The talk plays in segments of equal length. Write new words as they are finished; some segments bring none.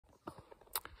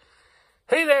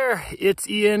Hey there, it's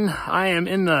Ian. I am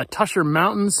in the Tushar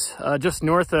Mountains, just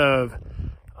north of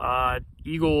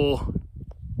Eagle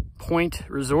Point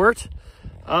Resort.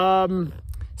 So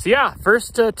yeah,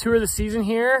 first tour of the season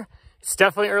here. It's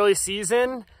definitely early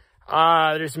season.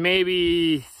 There's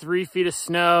maybe 3 feet of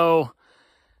snow,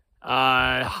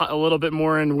 a little bit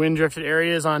more in wind drifted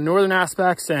areas on northern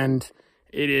aspects, and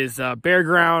it is bare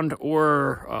ground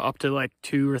or up to like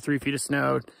 2 or 3 feet of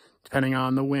snow, depending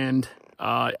on the wind.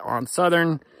 On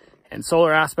southern and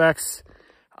solar aspects.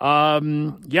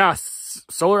 Yeah,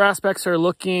 solar aspects are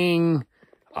looking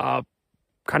kind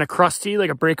of crusty,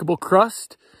 like a breakable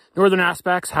crust. Northern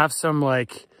aspects have some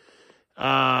like,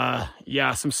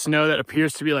 yeah, some snow that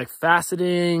appears to be like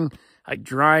faceting, like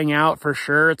drying out for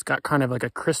sure. It's got kind of like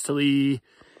a crystally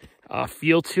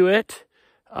feel to it.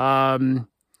 And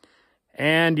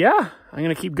yeah, I'm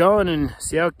gonna keep going and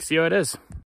see how it is.